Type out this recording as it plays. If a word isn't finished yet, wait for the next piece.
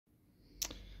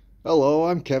Hello,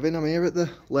 I'm Kevin. I'm here at the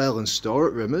Leyland store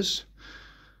at Rimmers.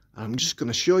 I'm just going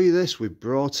to show you this. We've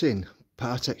brought in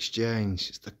part exchange.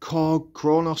 It's the Korg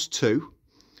Kronos II.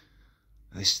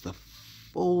 This is the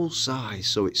full size,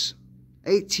 so it's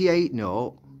 88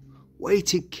 note,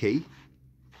 weighted key,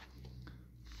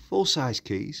 full size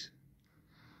keys,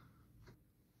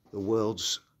 the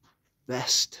world's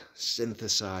best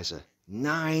synthesizer.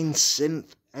 9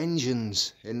 synth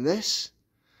engines in this.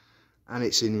 And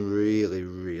it's in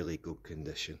really good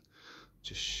condition.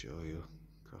 Just show you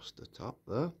across the top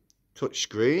there. Touch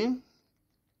screen,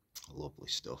 lovely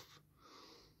stuff.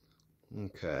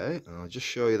 Okay, and I'll just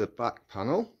show you the back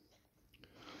panel,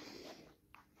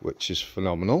 which is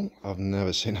phenomenal. I've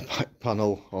never seen a back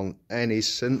panel on any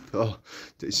synth or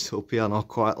digital piano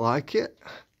quite like it.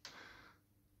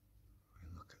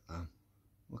 Look at them.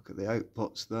 Look at the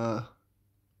outputs there.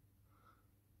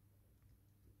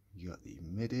 You got the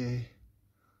MIDI.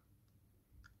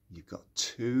 You've got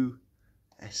 2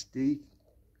 SD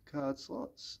card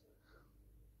slots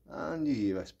and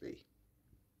your USB.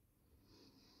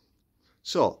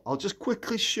 So I'll just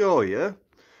quickly show you.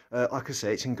 Like I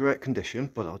say, it's in great condition,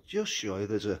 but I'll just show you.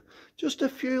 There's just a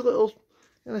few little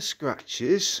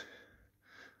scratches.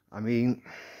 I mean,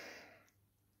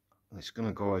 it's going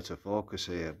to go out of focus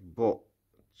here, but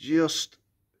just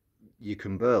you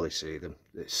can barely see them.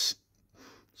 It's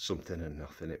something and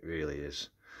nothing. It really is.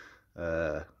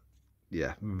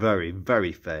 Yeah,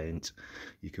 very faint.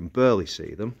 You can barely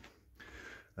see them.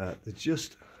 They're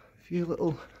just a few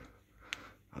little,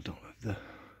 I don't know if they're,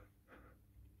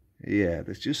 yeah,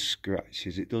 there's just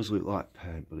scratches. It does look like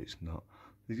paint, but it's not.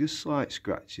 They're just slight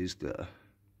scratches there.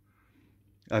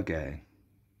 Again,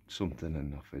 something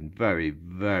and nothing.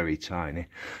 Very tiny.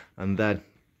 And then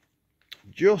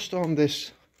just on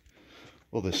this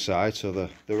other side, so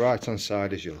the right hand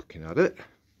side as you're looking at it,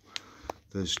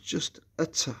 there's just a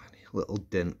tiny little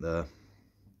dint there,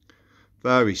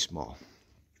 very small.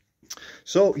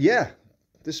 So yeah,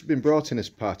 this has been brought in as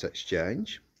part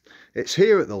exchange. It's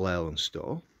here at the Leyland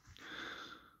store,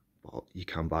 but you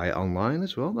can buy it online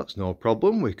as well. That's no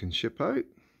problem. We can ship out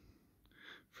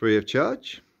free of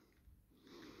charge.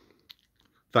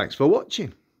 Thanks for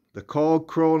watching the Korg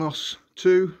Kronos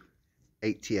II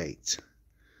 88.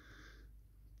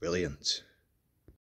 Brilliant.